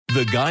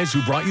The guys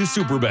who brought you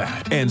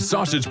Superbad and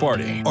Sausage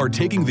Party are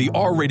taking the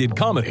R-rated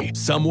comedy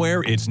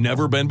somewhere it's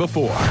never been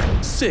before.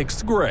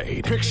 6th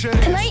grade.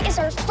 Tonight is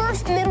our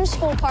first middle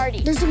school party.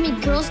 There's gonna be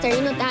girls there.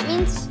 You know what that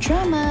means?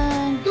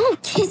 Drama. No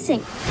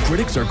kissing.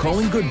 Critics are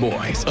calling Good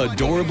Boys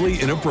adorably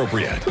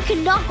inappropriate. We could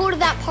not go to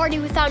that party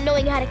without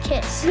knowing how to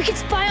kiss. We could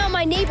spy on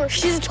my neighbor.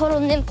 She's a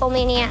total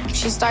nymphomaniac.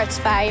 She starts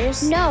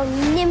fires? No,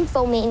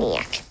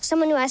 nymphomaniac.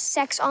 Someone who has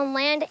sex on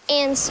land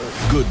and sea.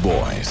 Good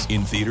Boys,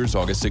 in theaters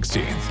August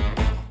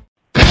 16th.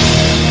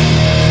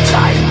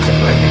 Time to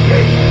play the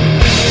game.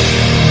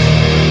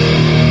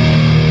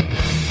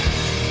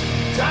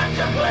 Time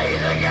to play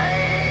the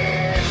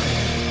game.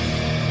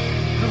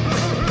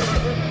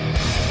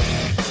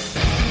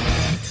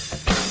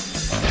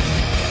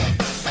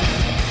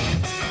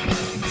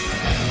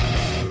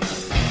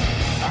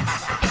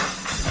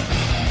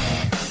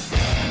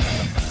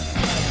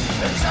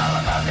 It's all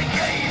about the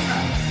game,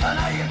 and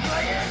how you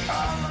play it.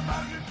 All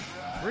about it.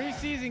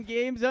 Preseason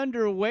games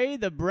underway.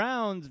 The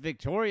Browns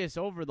victorious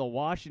over the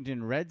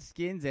Washington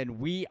Redskins, and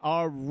we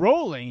are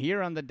rolling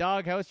here on the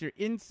Doghouse. Your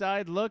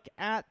inside look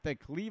at the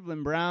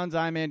Cleveland Browns.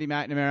 I'm Andy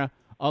McNamara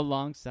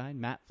alongside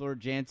Matt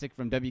Fleur-Jancic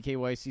from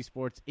WKYC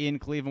Sports in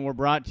Cleveland. We're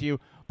brought to you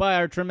by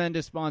our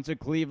tremendous sponsor,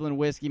 Cleveland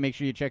Whiskey. Make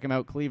sure you check them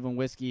out,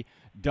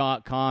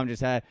 clevelandwhiskey.com.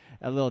 Just had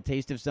a little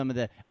taste of some of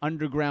the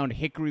underground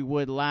hickory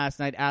wood last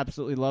night.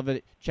 Absolutely love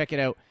it. Check it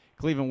out.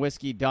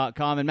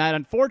 clevelandwhiskey.com. And Matt,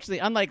 unfortunately,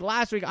 unlike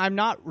last week, I'm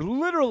not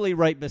literally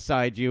right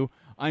beside you.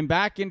 I'm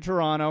back in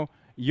Toronto.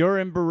 You're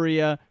in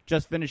Berea,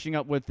 just finishing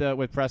up with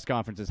press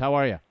conferences. How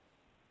are you?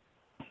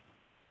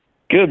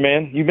 Good,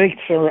 man. You make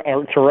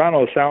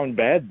Toronto sound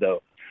bad,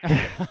 though.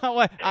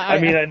 I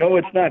mean, I know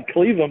it's not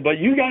Cleveland, but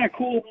you got a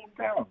cool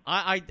hometown.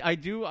 I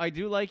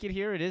do like it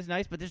here. It is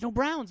nice, but there's no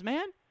Browns,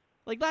 man.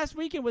 Like last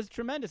week, it was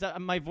tremendous.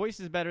 My voice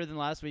is better than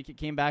last week. It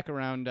came back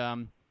around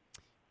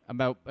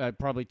about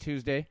probably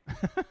Tuesday.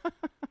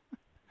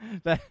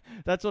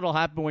 That's what'll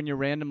happen when you're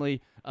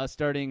randomly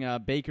starting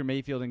Baker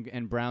Mayfield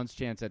and Browns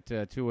chants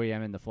at 2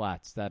 a.m. in the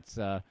flats. That's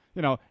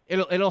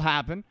it'll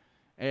happen,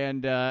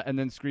 and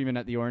then screaming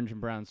at the Orange and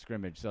Brown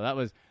scrimmage. So that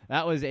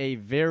was a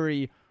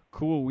very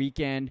cool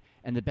weekend.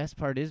 And the best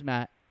part is,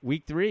 Matt,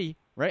 week 3,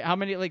 right? How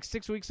many? Like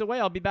 6 weeks away.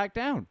 I'll be back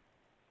down.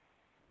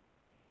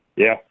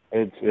 Yeah,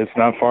 it's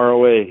not far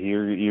away.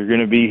 You're going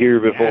to be here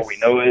before we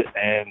know it,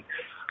 and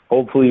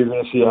hopefully you're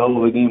going to see a hell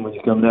of a game when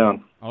you come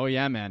down. Oh,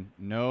 yeah, man.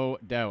 No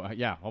doubt.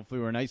 Yeah,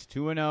 hopefully we're a nice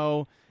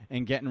 2-0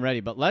 and getting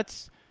ready. But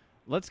let's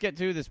get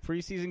to this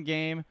preseason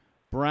game.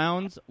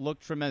 Browns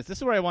look tremendous. This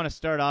is where I want to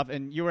start off.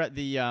 And you were at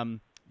the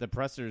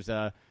pressers.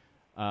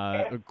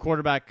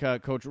 Quarterback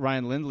coach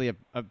Ryan Lindley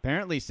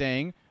apparently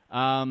saying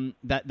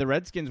that the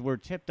Redskins were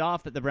tipped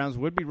off that the Browns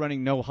would be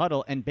running no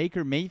huddle, and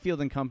Baker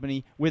Mayfield and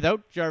company,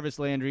 without Jarvis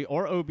Landry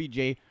or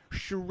OBJ,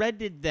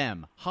 shredded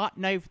them. Hot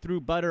knife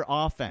through butter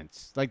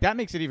offense. Like, that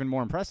makes it even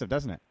more impressive,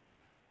 doesn't it?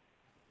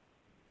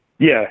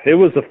 Yeah, it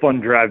was a fun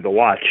drive to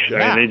watch.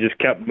 Yeah. I mean, they just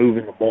kept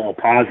moving the ball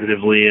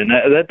positively, and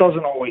that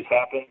doesn't always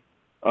happen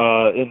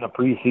in the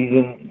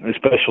preseason,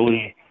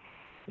 especially,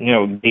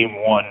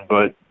 game 1.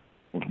 But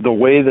the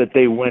way that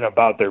they went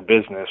about their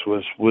business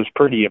was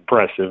pretty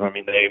impressive. I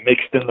mean, they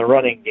mixed in the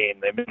running game.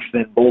 They mixed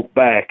in both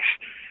backs,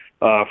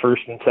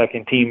 first and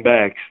second team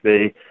backs.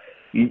 They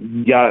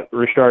got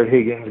Rashard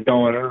Higgins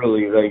going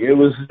early. Like it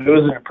was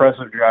an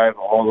impressive drive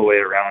all the way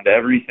around.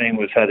 Everything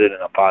was headed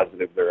in a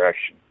positive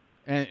direction.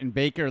 And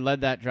Baker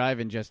led that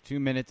drive in just 2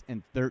 minutes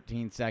and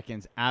 13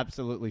 seconds.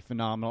 Absolutely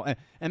phenomenal.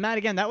 And Matt,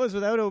 again, that was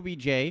without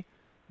OBJ.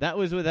 That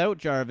was without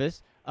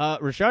Jarvis.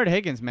 Rashard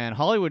Higgins, man,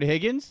 Hollywood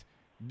Higgins,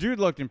 dude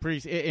looked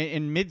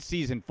in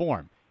mid-season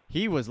form.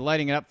 He was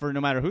lighting it up for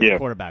no matter who the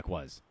quarterback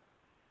was.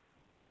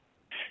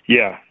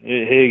 Yeah,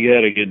 Hig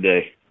had a good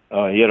day.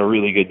 He had a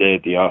really good day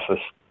at the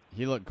office.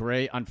 He looked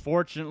great.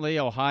 Unfortunately,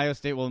 Ohio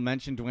State will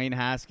mention Dwayne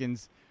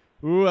Haskins.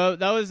 Ooh,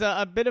 that was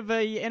a bit of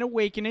an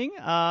awakening.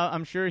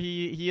 I'm sure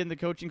he and the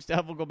coaching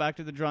staff will go back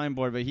to the drawing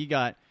board, but he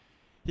got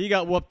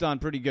whooped on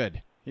pretty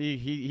good.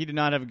 He did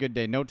not have a good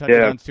day. No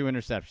touchdowns, 2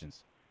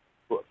 interceptions.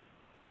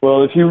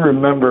 Well, if you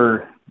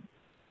remember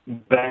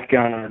back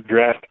on our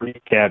draft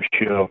recap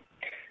show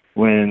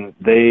when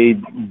they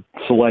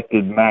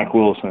selected Mac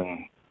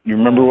Wilson, you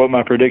remember what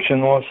my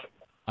prediction was?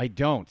 I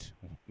don't.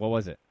 What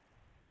was it?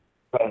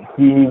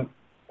 He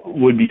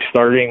would be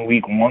starting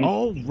week 1.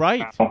 Oh,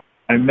 right. Now,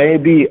 I may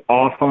be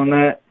off on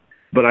that,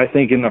 but I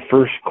think in the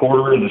first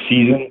quarter of the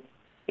season,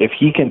 if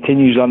he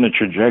continues on the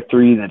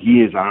trajectory that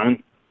he is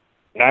on,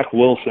 Mac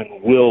Wilson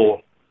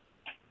will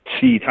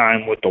see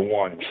time with the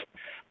ones.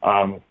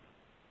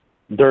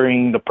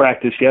 During the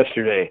practice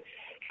yesterday,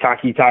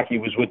 Taki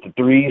was with the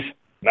 3s.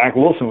 Mac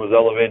Wilson was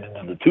elevated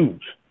to the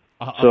 2s.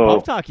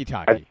 Above Taki.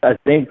 I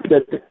think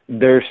that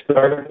they're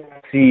starting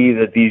to see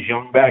that these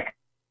young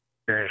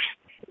backers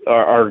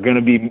are going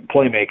to be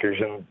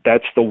playmakers, and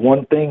that's the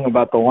one thing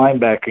about the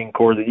linebacking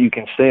core that you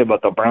can say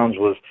about the Browns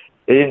was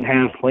they didn't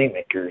have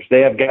playmakers. They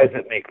have guys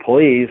that make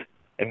plays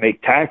and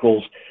make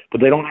tackles, but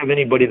they don't have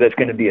anybody that's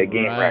going to be a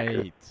game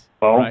wrecker.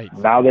 Well,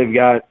 now they've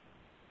got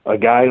a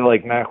guy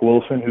like Mac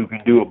Wilson who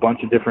can do a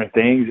bunch of different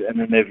things, and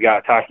then they've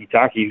got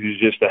Taki, who's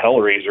just a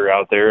hellraiser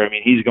out there. I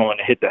mean, he's going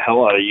to hit the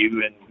hell out of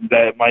you, and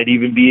that might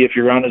even be if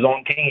you're on his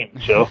own team.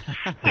 So,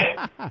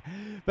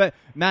 but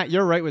Matt,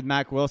 you're right with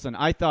Mac Wilson.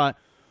 I thought,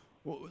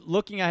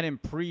 looking at him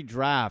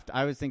pre-draft,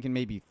 I was thinking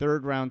maybe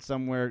third round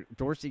somewhere.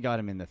 Dorsey got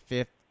him in the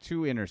fifth.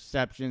 2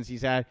 interceptions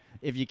he's had.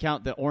 If you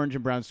count the orange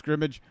and brown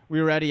scrimmage, we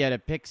already had a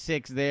pick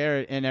 6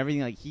 there and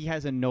everything. Like, he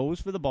has a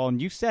nose for the ball,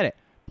 and you said it.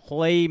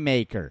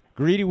 Playmaker.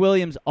 Greedy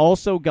Williams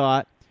also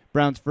got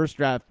Brown's first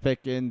draft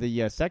pick in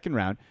the second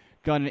round,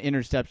 got an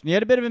interception. He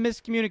had a bit of a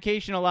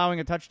miscommunication allowing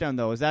a touchdown,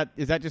 though. Is that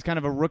just kind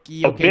of a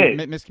rookie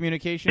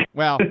miscommunication?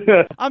 Well,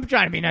 I'm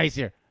trying to be nice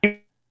here. He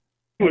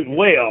was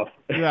way off.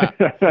 Yeah.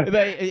 I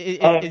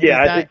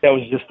think that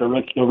was just a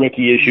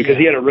rookie issue because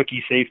he had a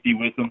rookie safety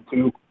with him,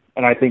 too.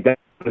 And I think that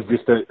was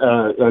just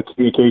a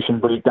communication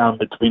breakdown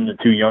between the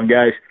 2 young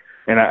guys.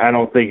 And I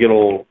don't think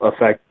it'll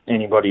affect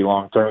anybody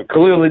long term. It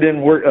clearly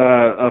didn't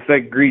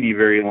affect Greedy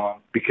very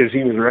long because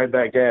he was right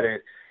back at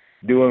it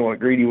doing what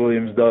Greedy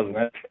Williams does.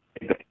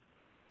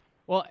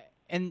 Well,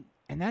 and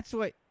that's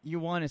what you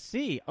want to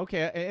see.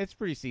 Okay, it's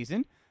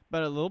preseason,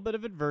 but a little bit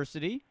of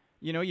adversity.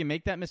 You know, you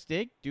make that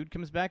mistake, dude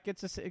comes back,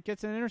 gets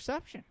an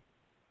interception.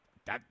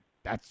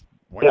 That's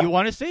what you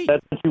want to see.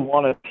 That's what you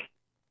want to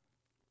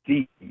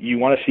see. You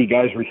want to see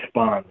guys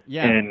respond.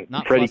 Yeah, and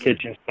Freddie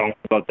Kitchens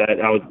talked about that,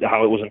 how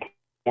it was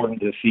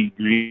important to see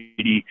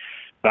Greedy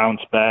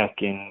bounce back,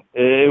 and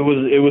it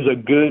was a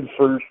good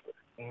first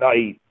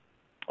night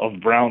of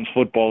Browns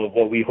football of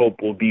what we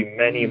hope will be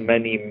many,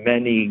 many,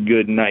 many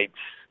good nights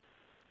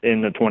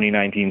in the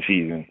 2019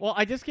 season. Well,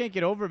 I just can't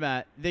get over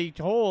that. They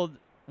told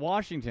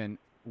Washington,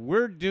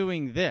 we're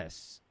doing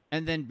this,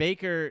 and then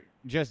Baker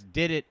just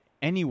did it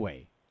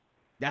anyway.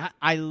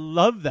 I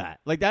love that.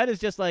 Like, that is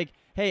just like,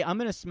 hey, I'm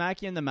going to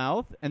smack you in the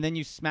mouth, and then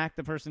you smack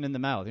the person in the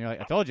mouth. And you're like,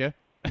 I told you.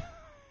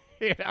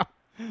 You know?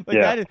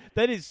 Like,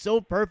 that is so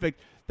perfect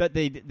that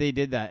they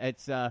did that.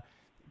 It's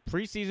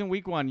preseason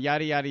week 1,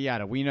 yada, yada,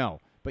 yada. We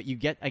know. But you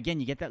get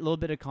that little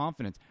bit of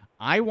confidence.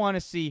 I want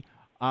to see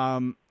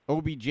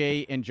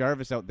OBJ and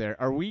Jarvis out there.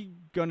 Are we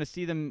going to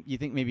see them, you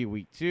think, maybe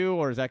week 2,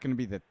 or is that going to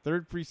be the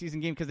third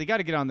preseason game? Because they got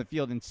to get on the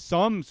field in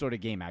some sort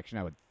of game action,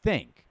 I would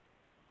think.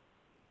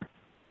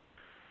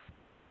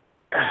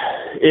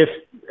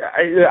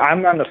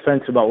 I'm on the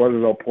fence about whether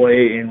they'll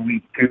play in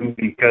week 2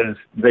 because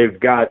they've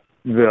got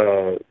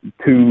the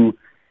 2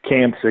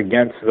 camps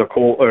against the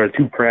Colts, or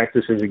 2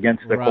 practices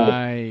against the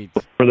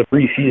Colts for the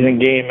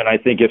preseason game, and I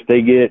think if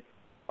they get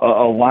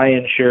a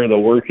lion's share of the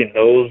work in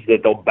those,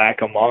 that they'll back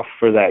them off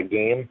for that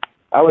game.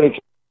 I would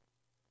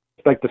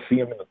expect to see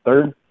them in the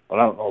third, but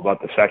I don't know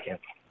about the second.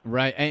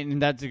 Right,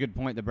 and that's a good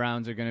point. The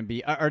Browns are going to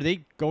be. Are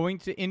they going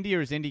to Indy,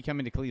 or is Indy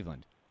coming to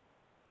Cleveland?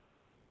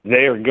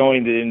 They are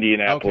going to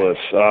Indianapolis.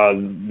 Okay.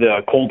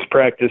 The Colts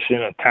practice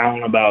in a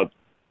town about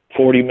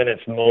 40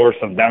 minutes north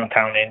of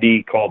downtown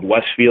Indy called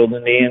Westfield,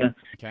 Indiana.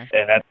 Okay.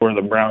 And that's where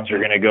the Browns are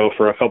going to go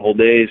for a couple of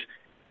days.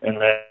 And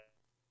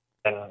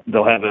then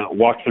they'll have a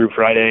walkthrough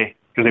Friday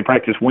because they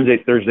practice Wednesday,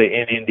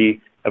 Thursday in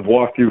Indy, have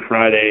walkthrough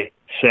Friday,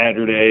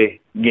 Saturday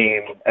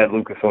game at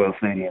Lucas Oil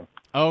Stadium.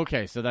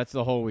 Okay, so that's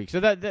the whole week. So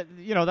that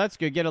that's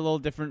good. Get a little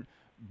different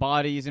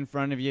bodies in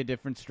front of you,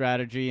 different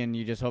strategy, and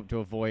you just hope to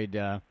avoid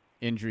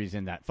injuries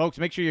in that. Folks,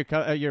 make sure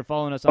you're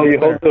following us on Twitter.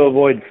 You hope to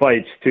avoid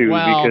fights, too,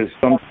 because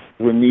sometimes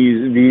when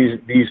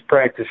these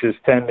practices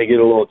tend to get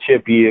a little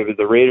chippy,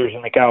 the Raiders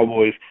and the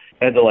Cowboys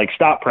had to,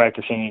 stop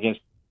practicing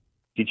against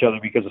each other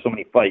because of so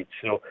many fights.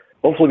 So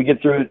hopefully we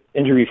get through it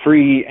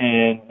injury-free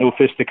and no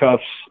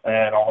fisticuffs,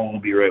 and all will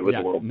be right with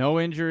the world. No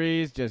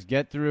injuries, just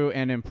get through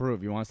and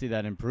improve. You want to see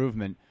that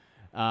improvement.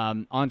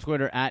 On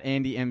Twitter, at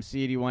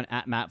AndyMC81,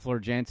 at Matt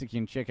Florjancic. You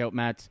can check out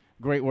Matt's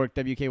great work,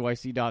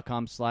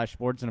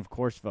 WKYC.com/sports. And, of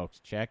course, folks,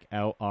 check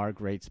out our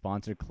great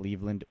sponsor,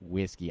 Cleveland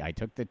Whiskey. I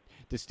took the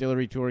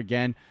distillery tour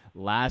again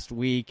last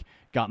week,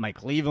 got my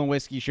Cleveland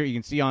Whiskey shirt. You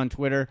can see on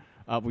Twitter.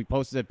 We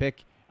posted a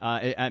pic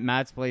at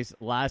Matt's place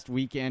last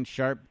weekend.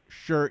 Sharp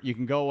shirt. You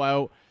can go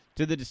out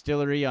to the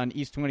distillery on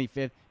East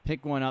 25th,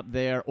 pick one up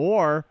there,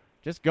 or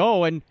just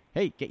go and,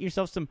 hey, get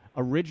yourself some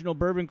original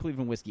bourbon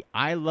Cleveland whiskey.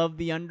 I love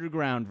the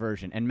underground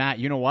version. And, Matt,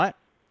 you know what?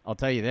 I'll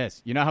tell you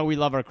this. You know how we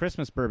love our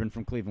Christmas bourbon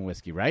from Cleveland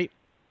Whiskey, right?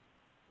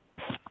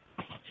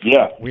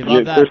 Yeah. We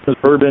love that. Christmas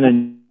bourbon,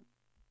 and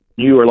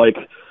you are like,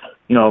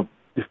 the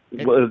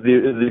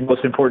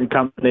most important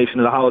combination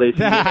of the holiday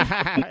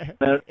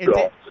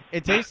season.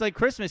 It tastes like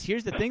Christmas.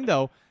 Here's the thing,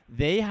 though.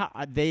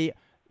 They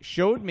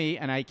showed me,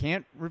 and I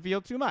can't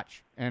reveal too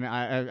much, and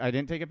I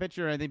didn't take a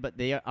picture or anything, but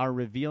they are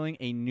revealing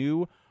a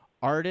new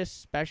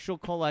artist special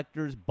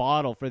collector's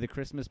bottle for the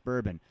Christmas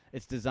bourbon.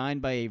 It's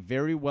designed by a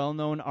very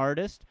well-known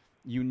artist.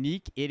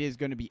 Unique. It is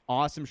going to be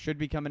awesome. Should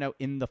be coming out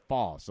in the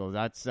fall. So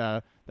that's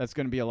going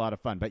to be a lot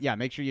of fun. But, yeah,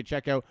 make sure you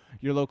check out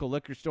your local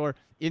liquor store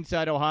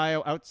inside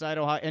Ohio, outside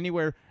Ohio,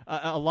 anywhere,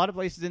 a lot of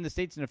places in the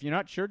States. And if you're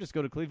not sure, just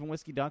go to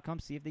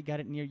clevelandwhiskey.com, see if they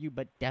got it near you,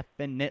 but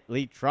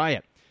definitely try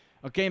it.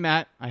 Okay,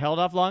 Matt, I held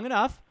off long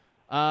enough.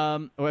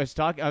 I was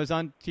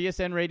on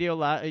TSN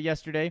radio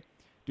yesterday.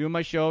 doing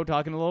my show,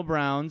 talking a little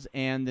Browns,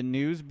 and the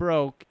news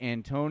broke.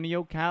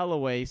 Antonio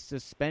Callaway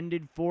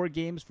suspended 4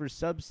 games for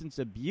substance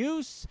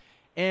abuse.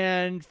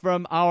 And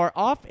from our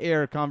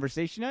off-air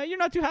conversation, you're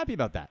not too happy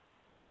about that.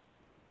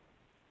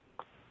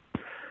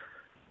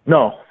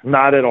 No,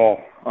 not at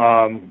all.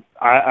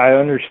 I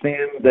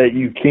understand that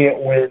you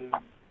can't win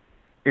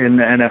in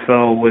the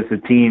NFL with a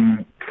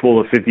team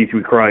full of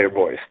 53 crier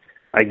boys.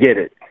 I get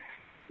it.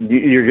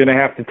 You're going to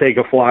have to take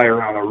a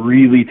flyer on a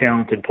really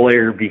talented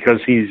player because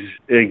he's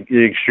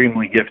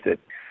extremely gifted.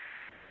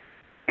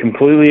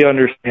 Completely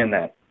understand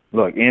that.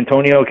 Look,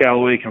 Antonio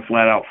Callaway can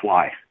flat out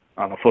fly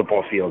on the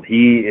football field.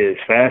 He is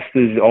fast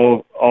as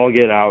all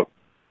get out,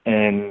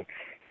 and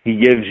he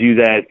gives you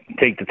that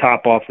take the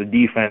top off the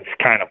defense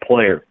kind of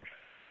player.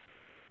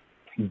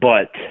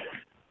 But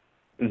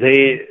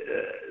they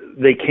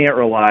can't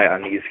rely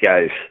on these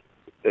guys.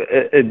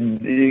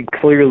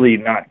 Clearly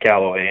not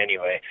Callaway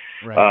anyway.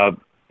 Right.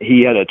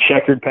 He had a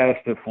checkered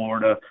past at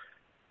Florida.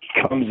 He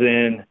comes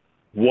in.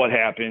 What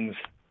happens?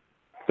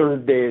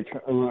 The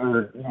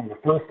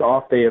first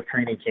off day of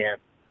training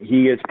camp,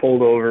 he gets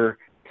pulled over,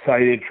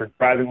 cited for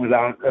driving with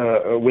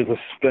a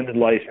suspended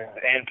license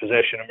and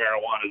possession of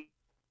marijuana.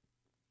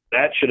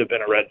 That should have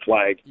been a red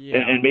flag,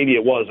 and maybe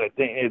it was. I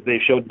think they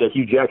showed the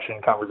Hugh Jackson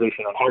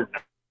conversation on Hard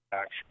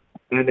Knocks,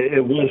 and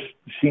it was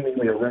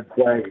seemingly a red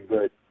flag,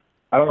 but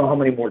I don't know how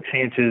many more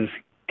chances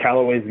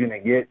Callaway's going to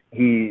get.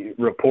 He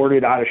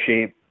reported out of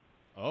shape.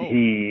 Oh.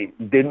 He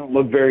didn't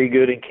look very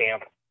good in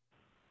camp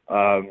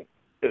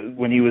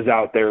when he was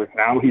out there.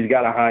 Now he's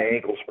got a high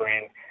ankle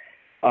sprain.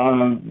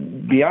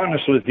 Be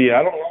honest with you,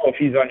 I don't know if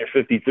he's on your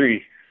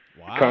 53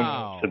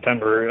 come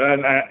September.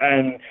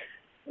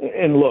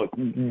 And look,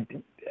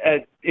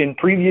 in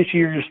previous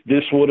years,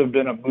 this would have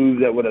been a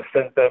move that would have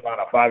sent them on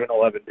a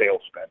 5-11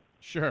 tailspin.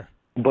 Sure.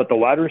 But the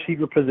wide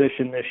receiver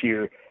position this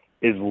year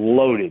is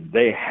loaded.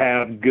 They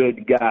have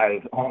good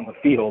guys on the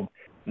field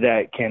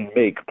that can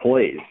make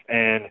plays.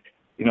 And,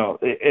 you know,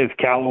 if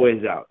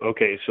Callaway's out,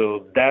 okay,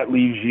 so that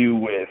leaves you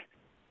with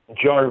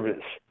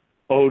Jarvis,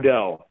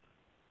 Odell,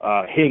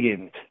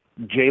 Higgins,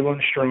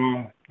 Jalen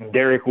Strong, and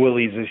Derek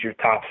Willis as your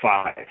top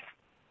 5.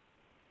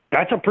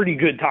 That's a pretty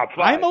good top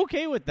 5. I'm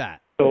okay with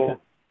that. So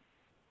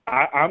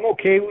I'm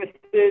okay with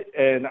it,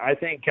 and I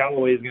think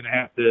Callaway is going to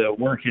have to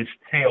work his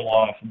tail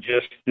off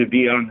just to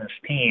be on this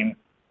team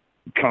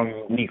come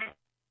week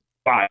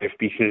 5,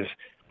 because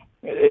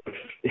if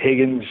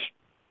Higgins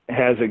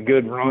has a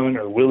good run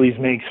or Willis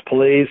makes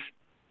plays,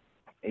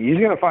 he's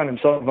going to find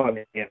himself on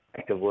the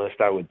inactive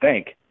list, I would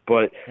think.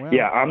 But,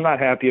 yeah, I'm not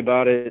happy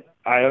about it.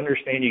 I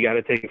understand you got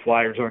to take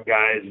flyers on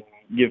guys and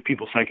give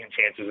people second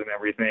chances and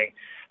everything,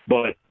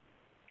 but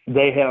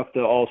they have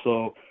to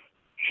also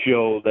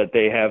show that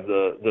they have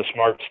the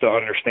smarts to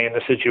understand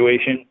the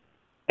situation.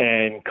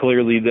 And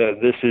clearly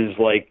this is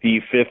like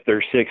the 5th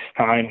or 6th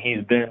time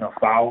he's been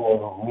afoul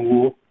of a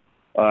rule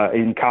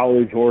in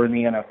college or in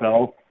the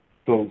NFL.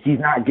 So he's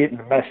not getting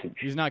the message.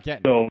 He's not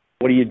getting. So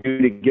what do you do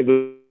to give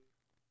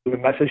the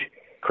message?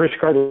 Chris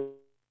Carter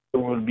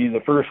would be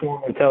the first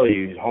one to tell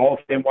you he's a Hall of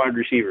Fame wide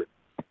receiver.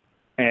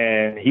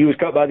 And he was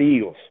cut by the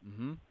Eagles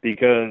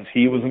because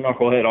he was a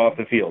knucklehead off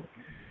the field.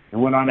 He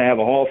went on to have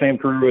a Hall of Fame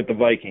career with the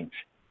Vikings.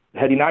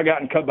 Had he not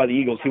gotten cut by the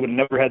Eagles, he would have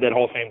never had that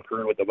Hall of Fame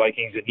career with the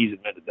Vikings, and he's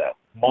admitted that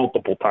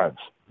multiple times.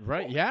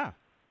 Right, yeah.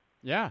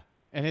 Yeah.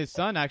 And his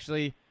son,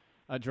 actually,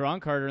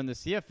 Jerron Carter in the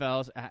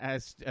CFL,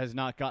 has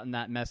not gotten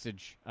that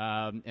message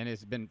and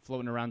has been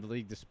floating around the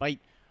league despite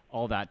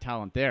all that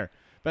talent there.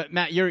 But,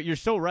 Matt, you're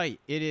so right.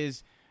 It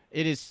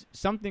is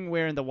something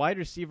where in the wide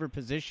receiver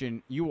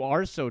position, you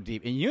are so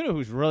deep. And you know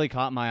who's really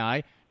caught my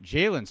eye?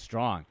 Jalen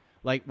Strong.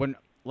 Like,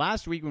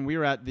 last week when we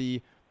were at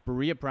the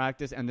Berea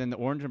practice and then the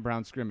Orange and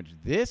Brown scrimmage,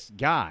 this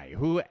guy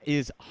who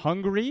is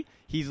hungry,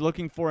 he's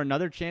looking for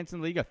another chance in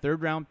the league, a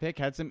 3rd-round pick,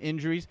 had some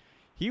injuries.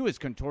 He was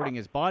contorting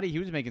his body. He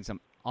was making some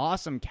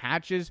awesome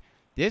catches.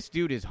 This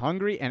dude is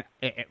hungry. And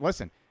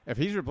listen, if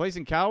he's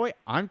replacing Callaway,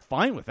 I'm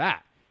fine with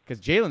that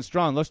because Jalen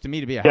Strong looks to me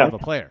to be a hell of a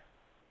player.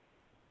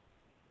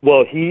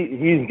 Well,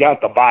 he's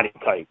got the body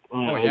type.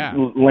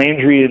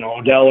 Landry and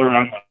Odell are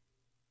on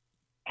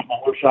the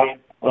smaller side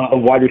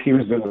of wide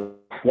receivers. They're a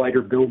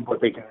slighter build,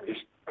 but they can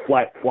just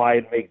flat fly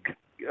and make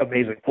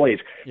amazing plays.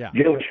 Yeah.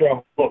 Jalen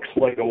Strong looks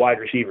like a wide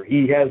receiver.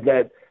 He has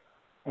that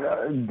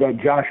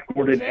Josh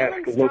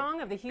Gordon-esque look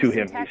to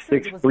him.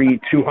 He's 6'3",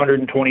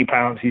 220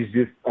 pounds. He's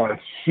just a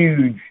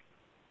huge,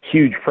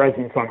 huge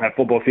presence on that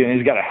football field. And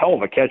he's got a hell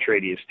of a catch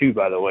radius, too,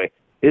 by the way.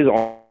 His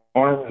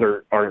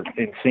arms are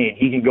insane.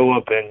 He can go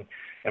up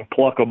and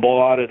pluck a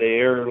ball out of the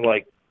air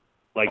like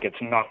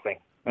it's nothing.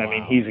 I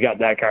mean, he's got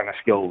that kind of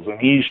skills. And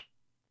he's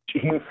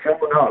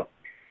showing up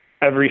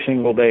every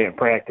single day in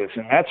practice,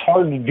 and that's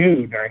hard to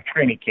do during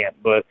training camp,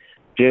 but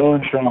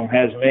Jalen Strong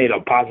has made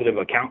a positive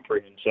account for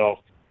himself,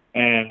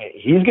 and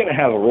he's going to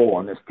have a role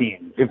on this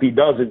team. If he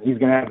doesn't, he's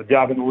going to have a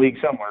job in the league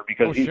somewhere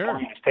because he's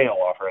pulling his tail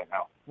off right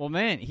now. Well,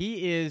 man,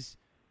 he's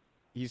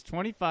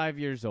 25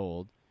 years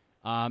old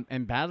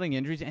and battling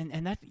injuries,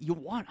 and that you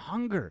want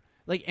hunger.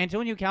 Like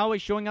Antonio Callaway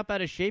showing up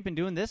out of shape and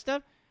doing this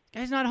stuff,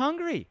 guy's not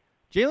hungry.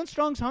 Jalen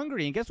Strong's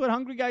hungry, and guess what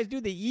hungry guys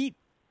do? They eat.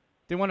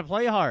 They want to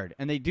play hard,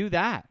 and they do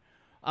that.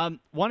 Want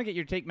to get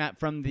your take, Matt,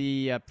 from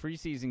the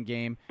preseason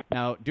game.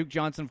 Now, Duke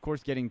Johnson, of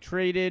course, getting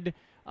traded.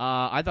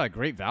 I thought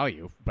great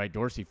value by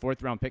Dorsey.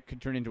 4th-round pick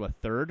could turn into a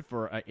 3rd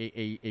for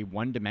a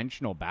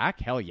one-dimensional back.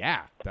 Hell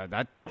yeah.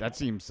 That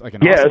seems like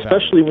an awesome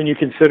especially value. when you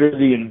consider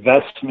the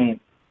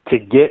investment to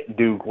get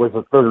Duke was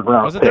a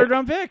 3rd-round It was a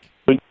 3rd-round pick.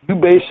 But you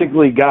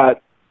basically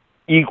got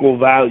equal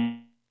value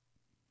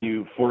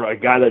for a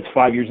guy that's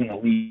 5 years in the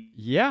league.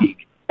 Yeah.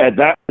 At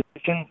that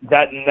position,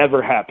 that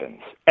never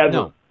happens,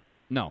 ever.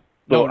 No.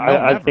 So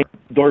I think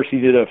Dorsey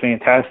did a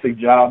fantastic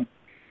job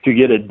to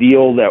get a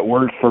deal that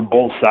worked for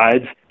both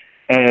sides.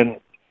 And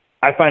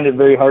I find it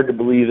very hard to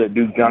believe that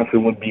Duke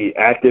Johnson would be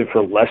active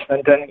for less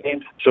than 10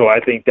 games. So I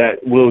think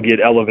that will get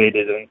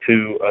elevated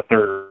into a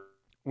 3rd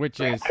Which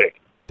is pick.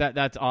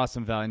 That's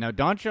awesome value. Now,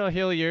 Dontrell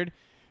Hilliard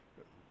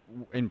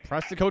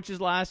impressed the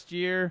coaches last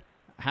year,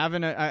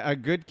 having a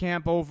good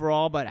camp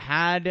overall, but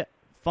had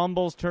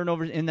fumbles,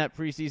 turnovers in that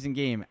preseason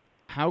game.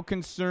 How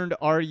concerned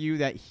are you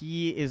that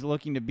he is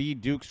looking to be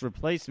Duke's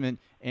replacement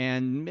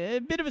and a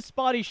bit of a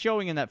spotty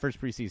showing in that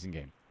first preseason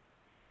game?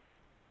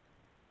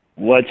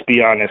 Let's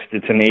be honest,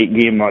 it's an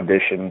 8-game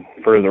audition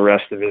for the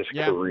rest of his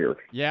career.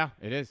 Yeah,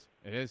 it is.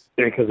 It is.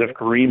 Because if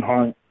Kareem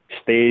Hunt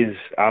stays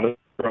out of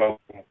trouble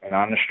and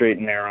on the straight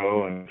and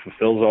narrow and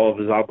fulfills all of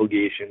his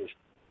obligations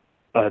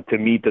to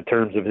meet the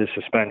terms of his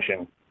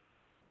suspension,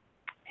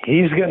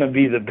 he's going to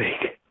be the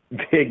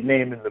big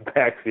name in the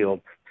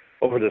backfield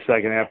over the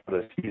second half of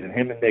the season,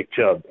 him and Nick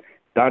Chubb.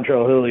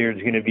 Dontrell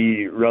Hilliard's going to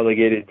be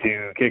relegated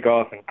to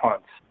kickoff and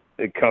punts,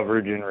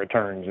 coverage and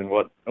returns and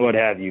what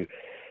have you.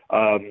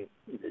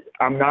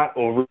 I'm not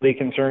overly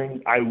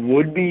concerned. I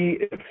would be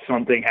if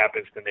something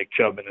happens to Nick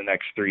Chubb in the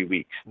next 3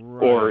 weeks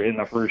or in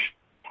the first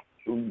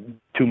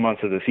 2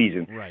 months of the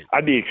season. Right.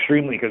 I'd be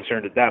extremely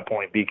concerned at that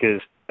point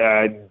because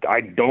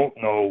I don't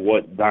know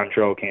what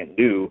Dontrell can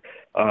do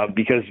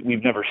because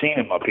we've never seen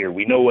him up here.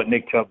 We know what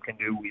Nick Chubb can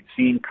do. We've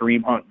seen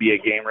Kareem Hunt be a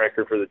game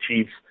wrecker for the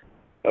Chiefs.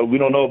 We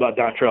don't know about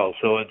Dontrell,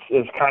 so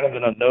it's kind of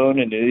an unknown,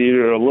 and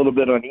you're a little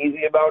bit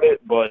uneasy about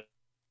it, but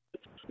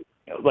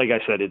like I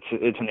said, it's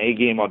an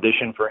 8-game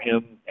audition for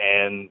him,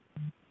 and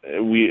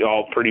we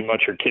all pretty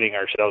much are kidding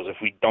ourselves if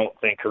we don't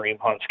think Kareem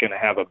Hunt's going to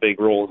have a big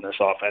role in this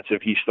offense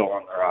if he's still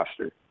on the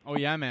roster. Oh,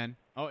 yeah, man.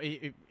 Oh,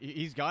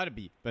 he's got to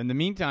be. But in the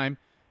meantime,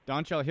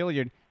 Dontrell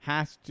Hilliard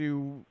has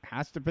to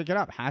pick it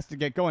up, has to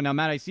get going. Now,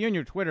 Matt, I see on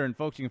your Twitter, and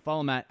folks, you can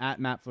follow Matt at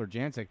Matt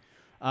Florjancic,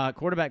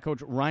 quarterback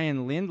coach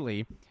Ryan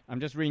Lindley. I'm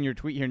just reading your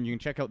tweet here, and you can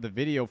check out the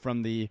video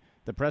from the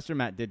presser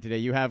Matt did today.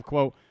 You have,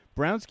 quote,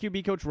 Browns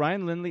QB coach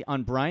Ryan Lindley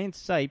on Brian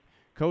Sipe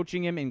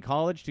coaching him in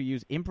college to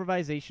use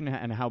improvisation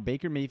and how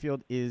Baker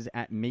Mayfield is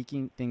at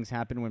making things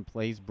happen when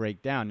plays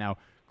break down. Now,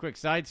 quick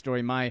side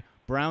story, my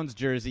Browns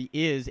jersey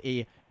is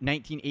a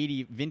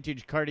 1980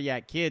 vintage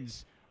Cardiac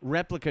Kids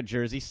replica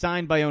jersey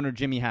signed by owner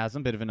Jimmy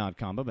Haslam. Bit of an odd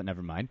combo, but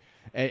never mind.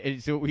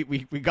 So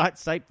we got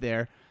Sipe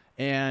there,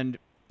 and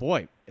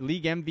boy,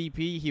 league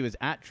MVP. He was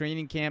at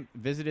training camp,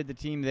 visited the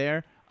team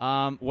there.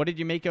 What did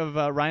you make of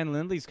Ryan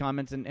Lindley's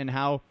comments and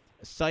how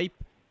Sipe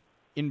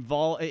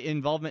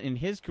involvement in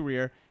his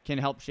career can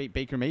help shape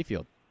Baker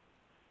Mayfield?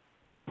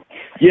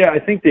 Yeah, I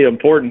think the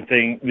important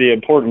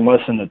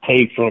lesson to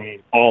take from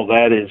all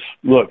that is,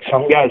 look,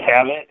 some guys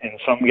have it and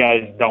some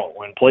guys don't.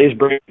 When plays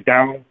break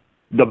down,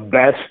 the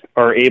best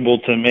are able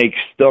to make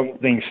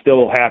something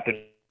still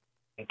happen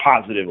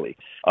positively.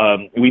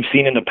 We've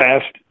seen in the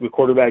past with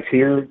quarterbacks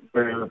here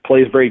where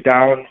plays break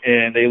down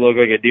and they look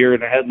like a deer in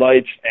the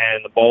headlights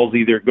and the ball's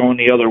either going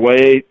the other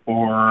way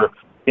or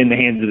in the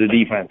hands of the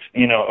defense,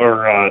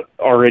 or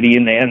already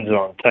in the end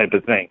zone type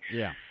of thing.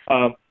 Yeah.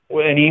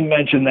 When he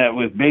mentioned that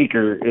with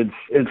Baker,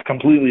 it's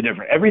completely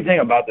different. Everything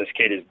about this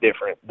kid is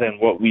different than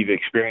what we've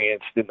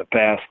experienced in the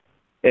past,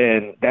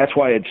 and that's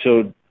why it's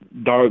so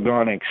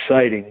doggone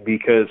exciting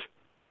because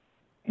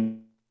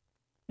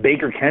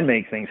Baker can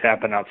make things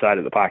happen outside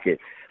of the pocket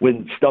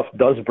when stuff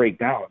does break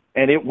down,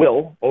 and it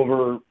will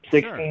over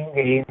 16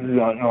 games,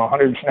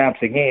 100 snaps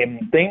a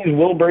game. Things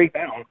will break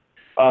down.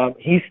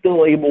 He's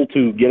still able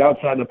to get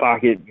outside the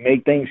pocket,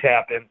 make things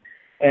happen,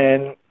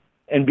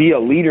 and be a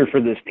leader for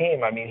this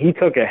team. I mean, he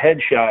took a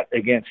headshot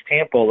against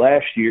Tampa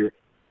last year,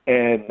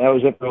 and that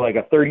was up for like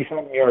a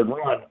 30-something yard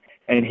run,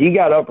 and he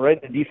got up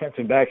right in the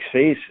defensive back's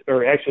face,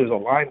 or actually it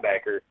was a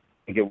linebacker.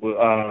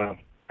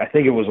 I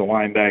think it was a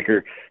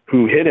linebacker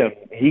who hit him.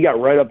 He got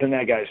right up in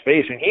that guy's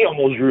face, and he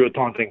almost drew a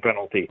taunting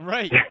penalty.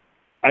 Right.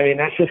 I mean,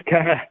 this is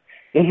kind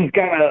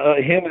of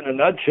him in a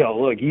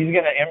nutshell. Look, he's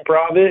going to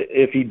improv it.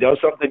 If he does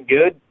something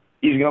good,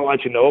 he's going to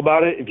let you know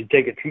about it. If you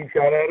take a cheap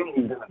shot at him,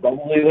 he's going to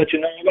doubly let you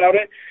know about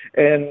it.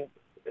 And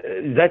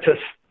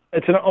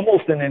it's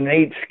almost an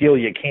innate skill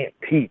you can't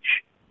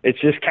teach. It's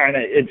just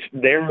it's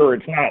there or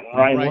it's not. And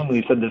Ryan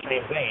Lindley said the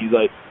same thing. He's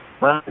like,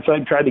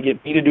 Ryan tried to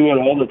get me to do it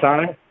all the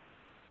time.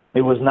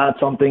 It was not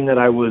something that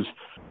I was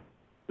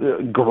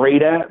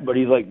great at, but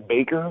he's like,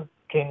 Baker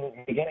can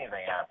make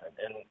anything happen.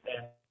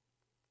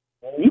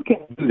 And you can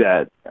do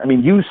that. I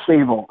mean, you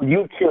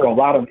cure a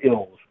lot of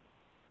ills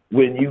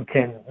when you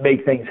can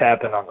make things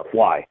happen on the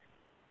fly.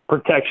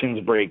 Protections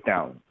break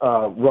down.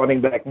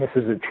 Running back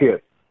misses a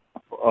chip.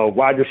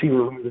 Wide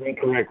receiver runs an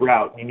incorrect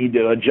route. You need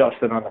to adjust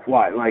it on the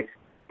fly. Like,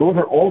 those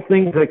are all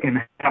things that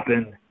can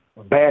happen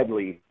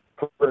badly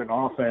for an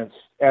offense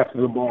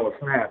after the ball is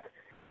snapped.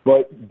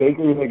 But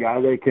Baker is a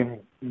guy that can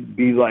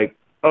be like,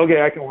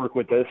 okay, I can work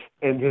with this,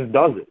 and just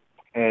does it.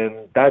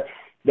 And that's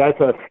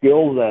a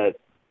skill that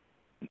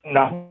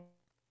not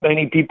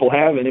many people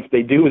have, and if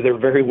they do, they're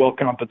very well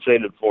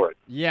compensated for it.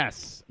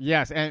 Yes.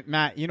 And,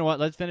 Matt, you know what?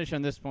 Let's finish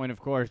on this point, of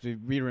course.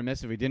 We'd be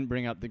remiss if we didn't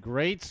bring up the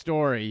great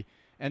story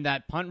and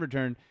that punt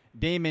return.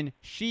 Damon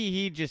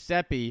Sheehy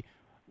Giuseppe,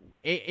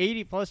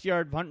 80-plus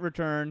yard punt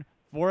return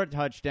for a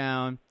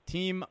touchdown.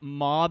 Team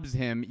mobs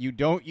him. You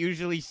don't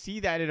usually see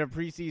that in a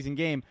preseason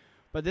game,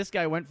 but this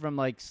guy went from,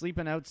 like,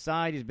 sleeping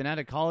outside. He's been out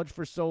of college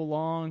for so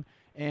long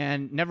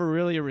and never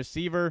really a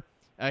receiver.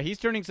 He's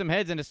turning some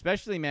heads, and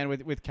especially, man,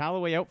 with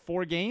Callaway out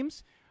 4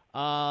 games,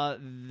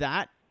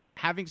 that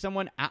having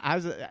someone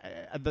as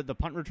the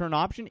punt return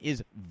option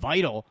is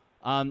vital.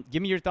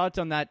 Give me your thoughts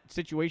on that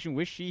situation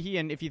with Sheehy,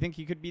 and if you think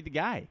he could be the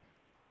guy.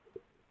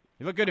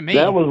 You look good to me.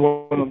 That was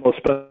one of the most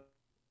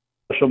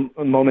special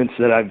moments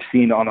that I've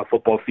seen on a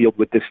football field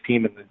with this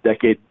team in the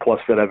decade plus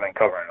that I've been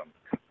covering them.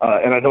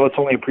 And I know it's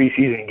only a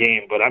preseason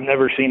game, but I've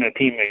never seen a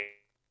team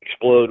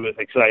explode with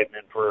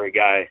excitement for a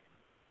guy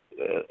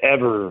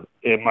ever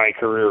in my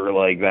career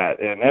like that.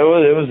 And it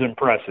was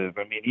impressive.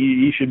 I mean,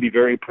 he should be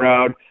very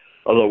proud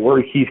of the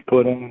work he's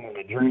put in and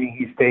the journey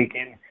he's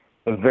taken.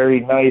 A very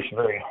nice,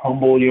 very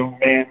humble young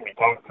man. We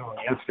talked to him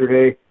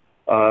yesterday.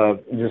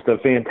 Just a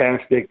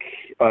fantastic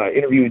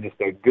interview, just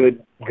a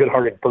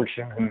good-hearted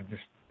person who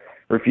just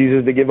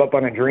refuses to give up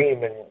on a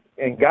dream,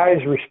 and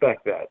guys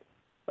respect that.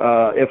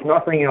 If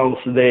nothing else,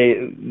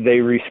 they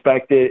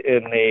respect it,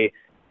 and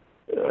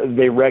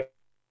they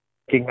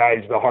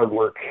recognize the hard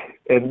work,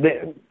 and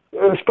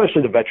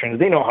especially the veterans.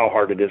 They know how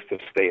hard it is to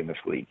stay in this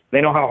league. They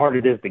know how hard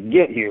it is to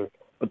get here,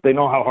 but they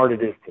know how hard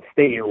it is to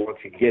stay here once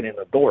you get in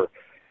the door.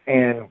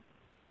 And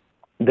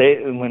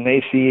when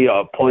they see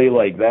a play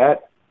like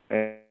that,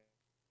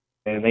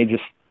 and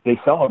they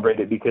celebrate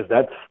it, because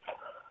that's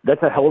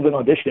a hell of an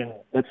audition.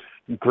 That's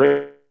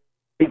great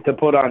to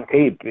put on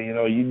tape. You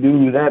know, you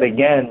do that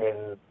again,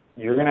 and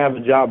you're going to have a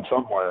job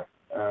somewhere.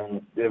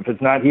 If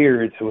it's not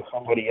here, it's with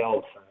somebody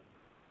else.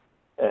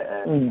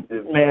 And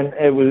man,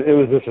 it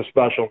was just a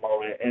special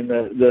moment. And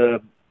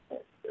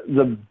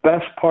the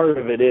best part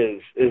of it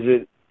is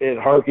it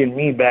harkened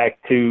me back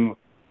to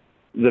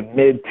the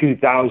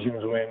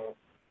mid-2000s when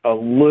a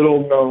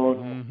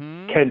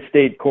little-known Kent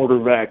State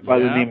quarterback by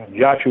the name of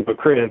Joshua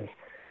Cribbs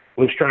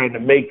was trying to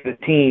make the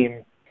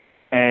team,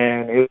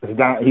 and he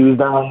was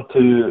down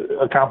to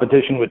a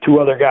competition with 2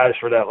 other guys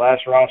for that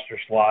last roster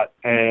slot.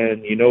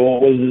 And you know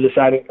what was the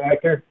deciding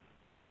factor?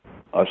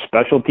 A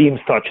special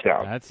teams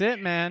touchdown. That's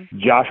it, man.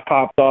 Josh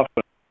popped off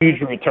a huge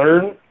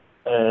return,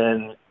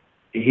 and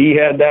he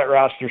had that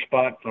roster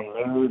spot from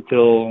there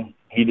till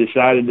he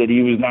decided that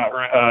he was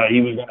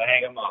going to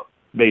hang him up,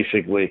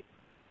 basically.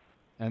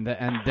 And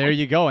there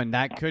you go. And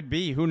that could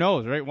be, who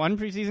knows, right? One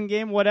preseason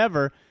game,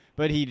 whatever.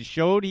 But he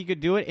showed he could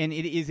do it, and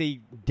it is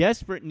a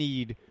desperate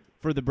need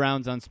for the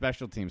Browns on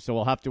special teams. So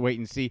we'll have to wait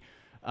and see.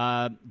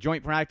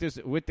 Joint practice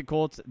with the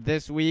Colts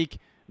this week.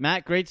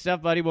 Matt, great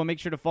stuff, buddy. We'll make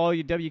sure to follow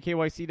you,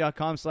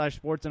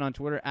 WKYC.com/sports, and on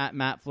Twitter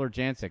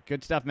 @MattFlorjancic.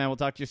 Good stuff, man. We'll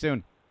talk to you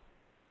soon.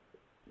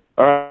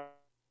 All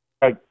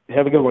right.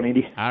 Have a good one,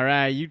 Andy. All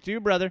right. You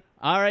too, brother.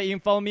 All right. You can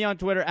follow me on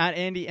Twitter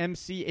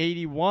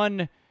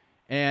 @AndyMC81.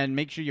 And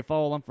make sure you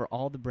follow along for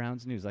all the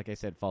Browns news. Like I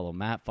said, follow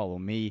Matt, follow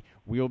me.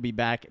 We'll be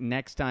back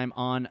next time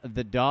on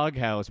The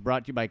Doghouse,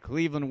 brought to you by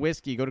Cleveland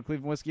Whiskey. Go to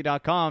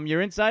clevelandwhiskey.com.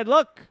 Your inside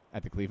look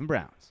at the Cleveland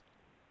Browns.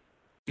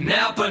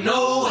 Napa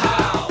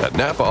know-how. At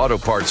Napa Auto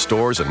Parts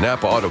stores and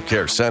Napa Auto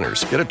Care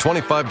Centers, get a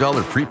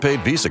 $25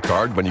 prepaid Visa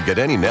card when you get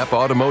any Napa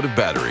Automotive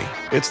battery.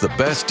 It's the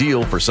best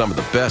deal for some of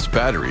the best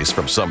batteries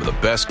from some of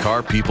the best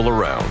car people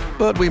around.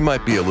 But we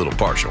might be a little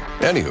partial.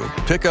 Anywho,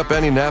 pick up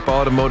any Napa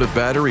Automotive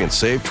battery and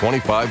save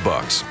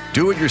 $25.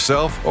 Do it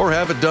yourself or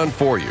have it done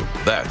for you.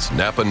 That's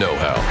Napa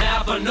know-how.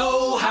 Napa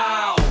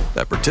know-how.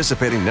 At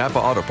participating Napa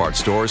Auto Parts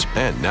stores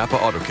and Napa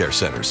Auto Care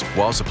Centers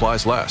while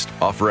supplies last.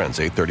 Offer ends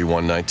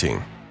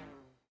 8/31/19.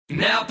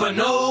 Napa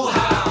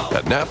know-how.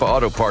 At Napa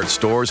Auto Parts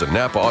stores and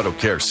Napa Auto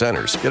Care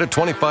Centers, get a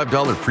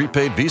 $25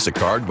 prepaid Visa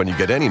card when you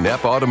get any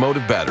Napa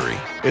Automotive battery.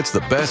 It's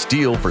the best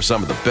deal for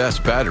some of the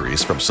best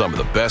batteries from some of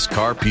the best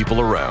car people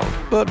around.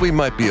 But we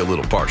might be a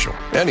little partial.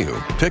 Anywho,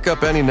 pick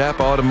up any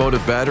Napa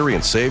Automotive battery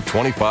and save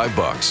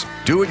 $25.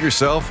 Do it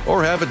yourself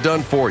or have it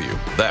done for you.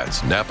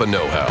 That's Napa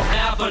know-how.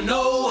 Napa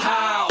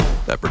know-how.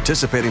 At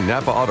participating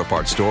Napa Auto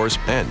Parts stores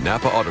and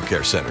Napa Auto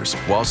Care Centers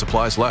while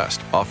supplies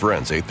last. Offer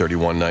ends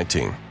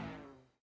 8/31/19.